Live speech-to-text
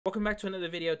Welcome back to another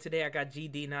video. Today I got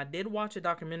GD. Now I did watch a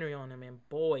documentary on him, and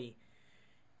boy,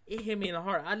 it hit me in the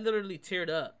heart. I literally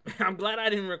teared up. I'm glad I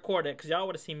didn't record it because y'all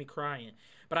would have seen me crying.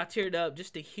 But I teared up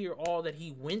just to hear all that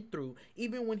he went through,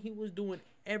 even when he was doing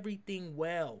everything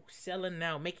well, selling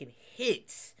out, making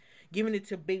hits, giving it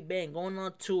to Big Bang, going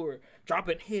on tour,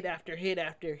 dropping hit after hit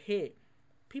after hit.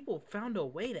 People found a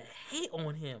way to hate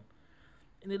on him,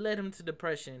 and it led him to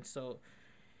depression. So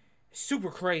super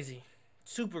crazy.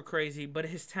 Super crazy, but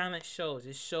his talent shows.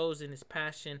 It shows in his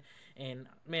passion, and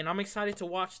man, I'm excited to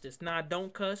watch this. Now, I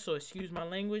don't cuss, so excuse my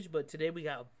language, but today we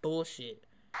got bullshit.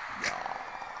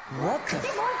 What the?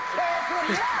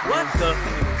 What the?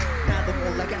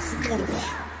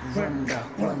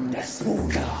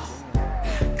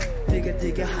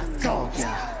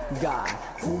 God,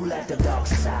 who let the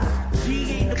dogs out?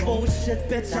 She ain't the bullshit,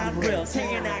 bitch, I'm real.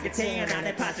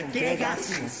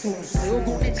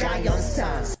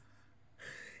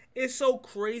 It's so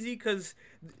crazy because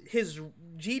his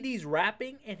GD's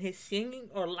rapping and his singing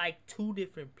are like two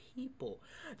different people.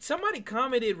 Somebody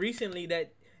commented recently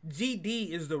that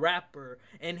GD is the rapper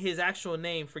and his actual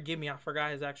name, forgive me, I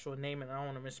forgot his actual name and I don't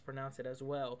want to mispronounce it as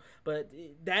well, but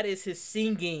that is his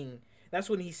singing. That's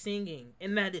when he's singing,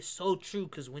 and that is so true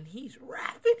because when he's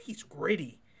rapping, he's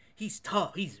gritty, he's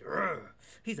tough, he's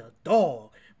a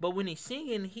dog. But when he's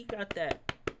singing, he got that,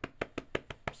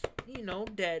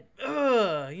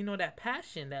 that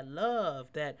passion, that love,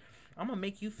 that I'm gonna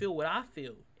make you feel what I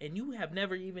feel, and you have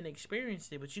never even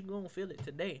experienced it, but you gonna feel it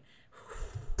today.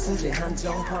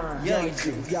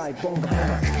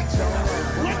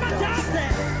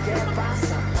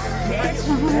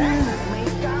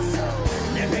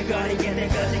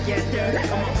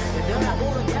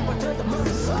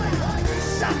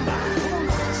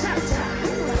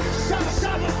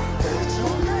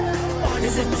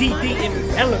 This is GD in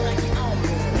his element,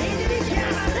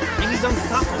 and he's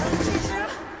unstoppable.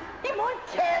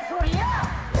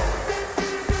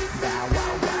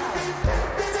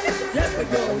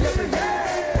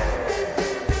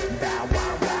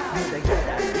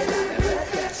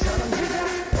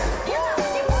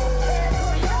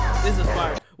 This is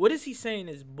fire. What is he saying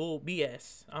is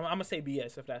BS? I'm gonna say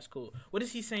BS if that's cool. What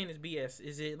is he saying is BS?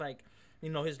 Is it like,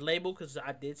 his label? Because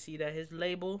I did see that his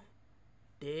label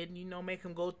did, make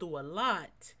him go through a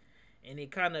lot, and it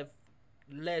kind of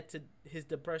led to his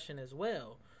depression as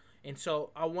well. And so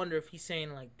I wonder if he's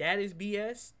saying like that is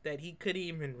BS, that he couldn't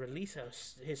even release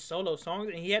his solo songs,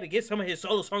 and he had to get some of his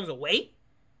solo songs away,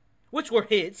 which were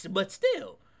hits, but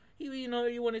still, he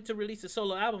wanted to release a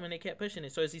solo album and they kept pushing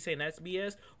it. So is he saying that's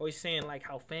BS, or he's saying like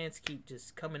how fans keep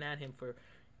just coming at him for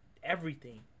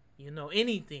everything,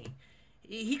 anything?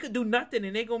 He could do nothing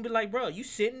and they gonna be like, bro, you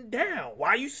sitting down.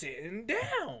 Why you sitting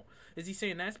down? Is he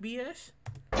saying that's BS?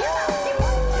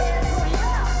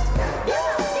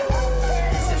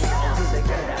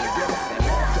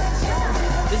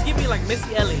 Just give me like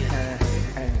Missy Elliott.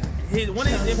 One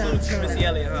of his influences is Missy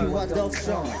Elliott, huh?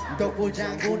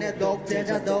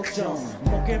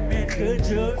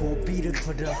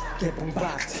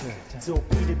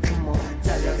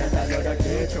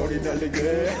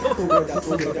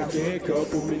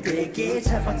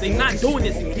 They're not doing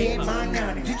this in K-pop.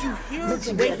 Did you hear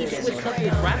the way he switched up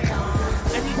his rap?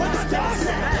 And he's not spinning so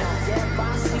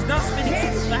fast. He's not spinning so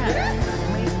fast.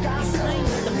 He's playing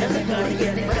with the melody.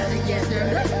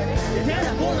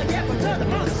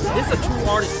 This is a true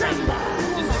artist thing.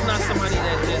 This is not somebody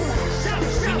that just,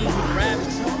 he needs to rap,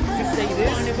 just say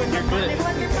this, and you're good.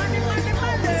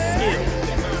 Skill.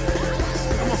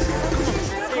 Come on.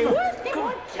 Say what? Come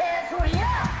on.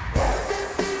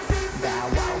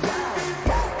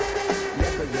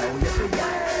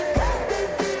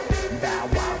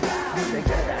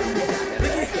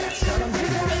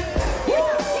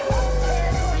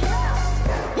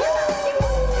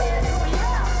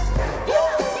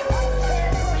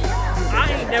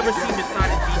 Never seen this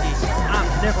side of GD. I've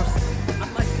never seen it. I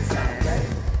like this side.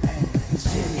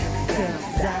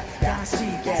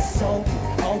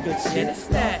 And it's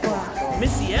that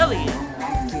Missy Elliott.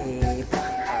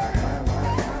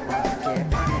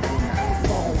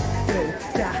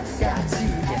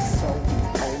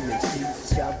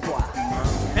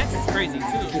 That's just crazy too.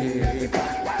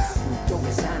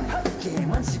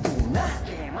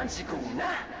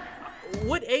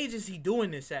 What age is he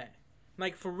doing this at?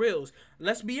 Like, for reals,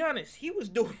 let's be honest. He was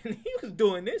doing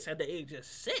this at the age of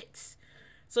 6.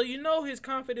 So his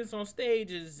confidence on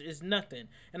stage is nothing.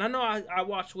 And I know I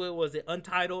watched, what was it,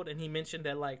 Untitled, and he mentioned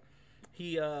that like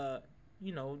he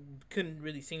couldn't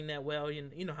really sing that well.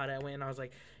 You know how that went. And I was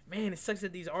like, man, it sucks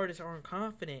that these artists aren't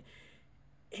confident.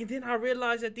 And then I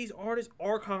realized that these artists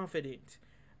are confident.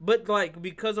 But like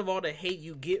because of all the hate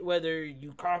you get, whether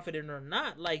you confident or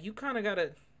not, like you kind of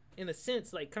gotta, in a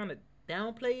sense, like kind of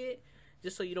downplay it,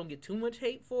 just so you don't get too much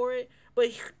hate for it. But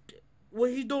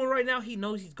what he's doing right now, he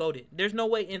knows he's goated. There's no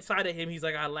way inside of him he's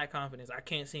like, I lack confidence. I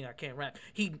can't sing. I can't rap.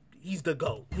 He's the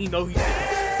GOAT. He know he's the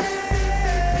GOAT.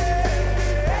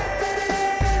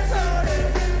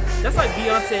 That's like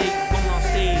Beyonce going on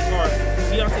stage, or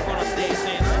Beyonce going on stage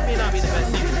saying, I may not be the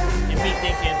best singer, and me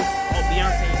thinking, oh,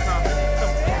 Beyonce ain't confident.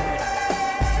 Come on,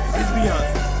 it's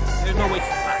Beyonce. There's no way she's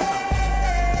not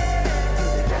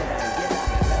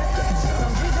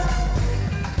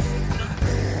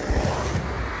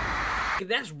confident.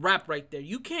 That's rap right there.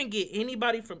 You can't get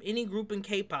anybody from any group in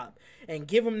K-pop and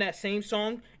give them that same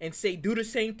song and say, do the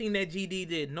same thing that GD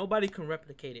did. Nobody can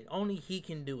replicate it. Only he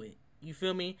can do it. You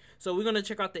feel me? So we're going to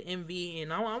check out the MV,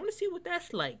 and I want to see what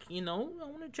that's like. You know, I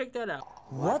want to check that out.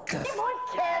 What the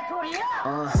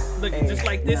Look, just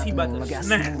like this, he about to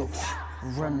snap.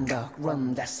 Run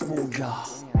that smooth, y'all.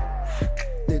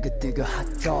 Digga,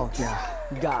 hot dog, yeah.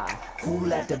 God, who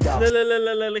let the dog?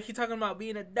 Look, he talking about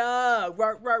being a dog.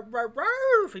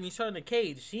 Ruff. And he's showing the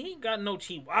cage. She ain't got no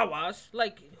chihuahuas.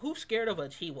 Like, who's scared of a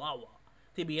chihuahua?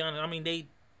 To be honest, I mean, they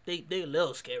a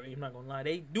little scary, I'm not gonna lie.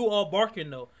 They do all barking,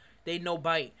 though. They no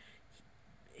bite.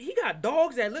 He got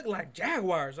dogs that look like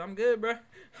jaguars. I'm good, bro.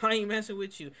 I ain't messing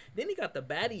with you. Then he got the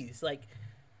baddies. Like,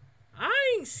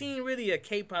 I ain't seen really a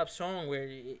K-pop song where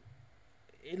it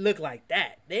looked like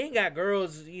that. They ain't got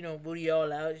girls, you know, booty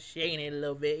all out, shaking it a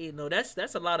little bit. You know, that's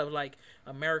a lot of like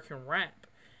American rap.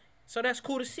 So that's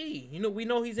cool to see. You know, we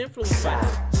know he's influenced by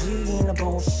that.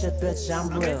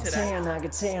 I'm into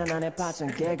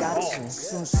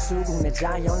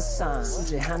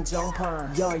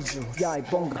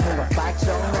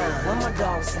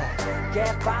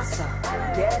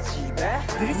that.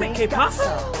 Did he say K-pop?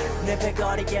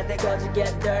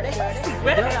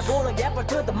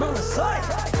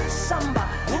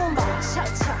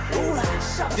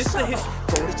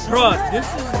 This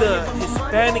is the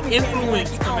Hispanic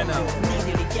influence coming out.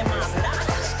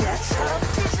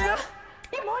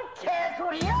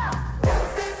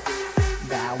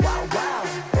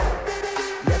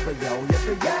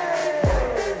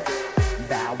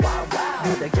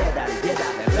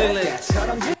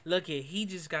 Look at, he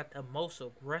just got the most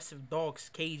aggressive dogs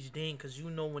caged in, because you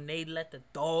know when they let the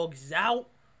dogs out,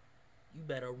 you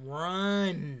better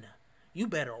run. You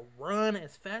better run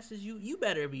as fast as you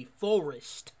better be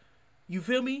Forrest. You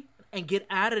feel me? And get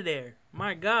out of there.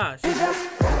 My gosh. I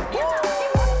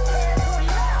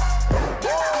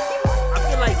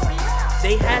feel like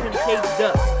they had him caged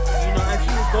up. You know, as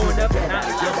he was going up and not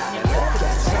allowing him to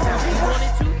how he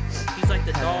wanted to. He's like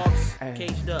the dogs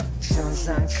caged up.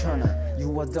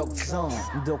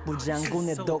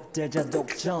 독부장군의 독대자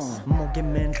독점 목에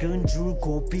맨 끈줄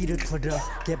고비를 풀어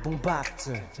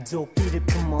개봉박들 도끼를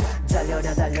품어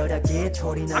달려라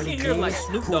개소리 날리게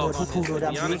풀어라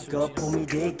불거 봄이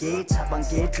되게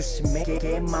차방개 조심해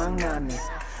개망나니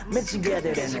맺힌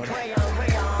개들의 노래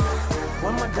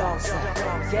When my dogs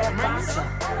get passa,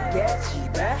 get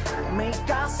집에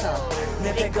미가서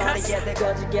내 배거리 get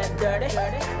dirty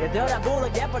얘들아 불러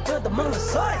get to the moon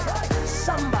soy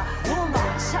Samba, rumba,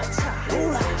 cha-cha,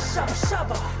 hula,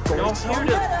 shabba Don't hear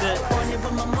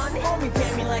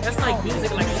that's like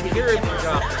music like Shakira be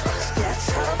dropping.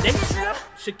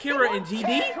 Shakira and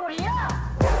GD?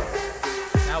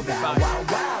 That would be fire.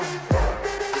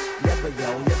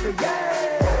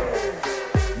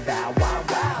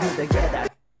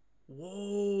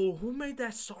 Whoa, who made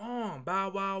that song? Bow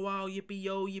wow wow, yippee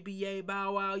yo, yippee yay,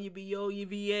 bow wow, yippee yo,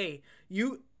 yippee yay.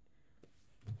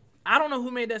 I don't know who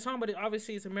made that song, but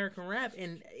obviously it's American rap,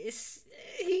 and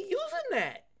he using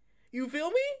that. You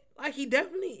feel me? Like he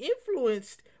definitely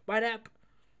influenced by that.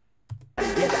 I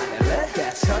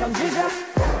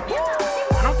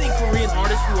don't think Korean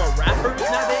artists who are rappers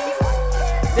nowadays.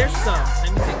 There's some.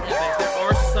 Let me take that back. There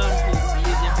are some who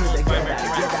is influenced by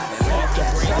American rap.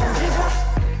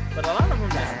 But a lot of them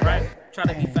just rap, try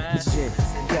to be fast.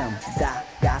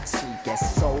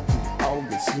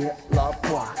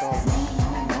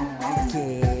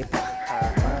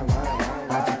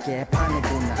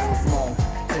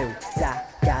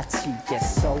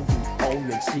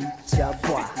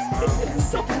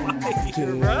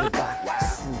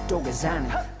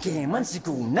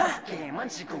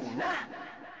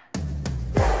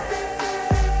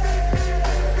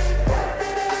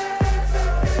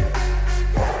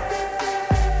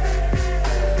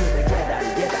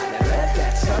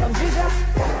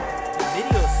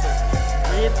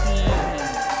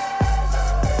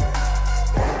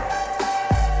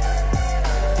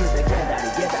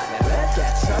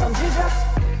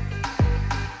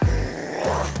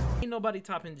 nobody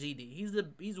topping GD.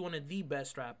 He's one of the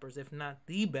best rappers, if not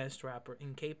the best rapper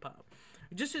in K-pop.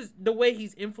 Just the way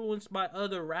he's influenced by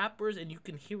other rappers, and you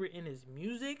can hear it in his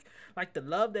music, like the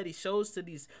love that he shows to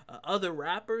these other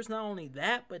rappers. Not only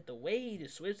that, but the way he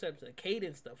just switches up the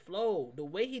cadence, the flow, the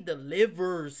way he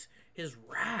delivers his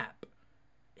rap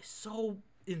is so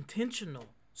intentional,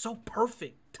 so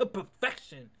perfect, to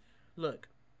perfection. Look,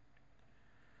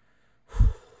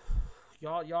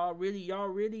 y'all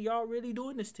really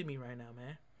doing this to me right now,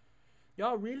 man.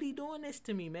 Y'all really doing this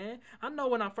to me, man. I know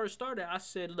when I first started, I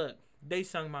said, look, they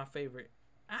sung my favorite.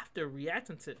 After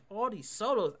reacting to all these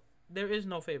solos, there is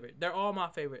no favorite. They're all my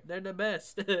favorite. They're the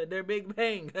best. They're Big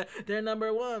Bang. They're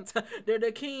number ones. They're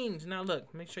the kings. Now,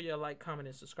 look, make sure y'all like, comment,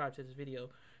 and subscribe to this video.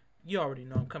 You already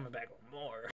know I'm coming back with more.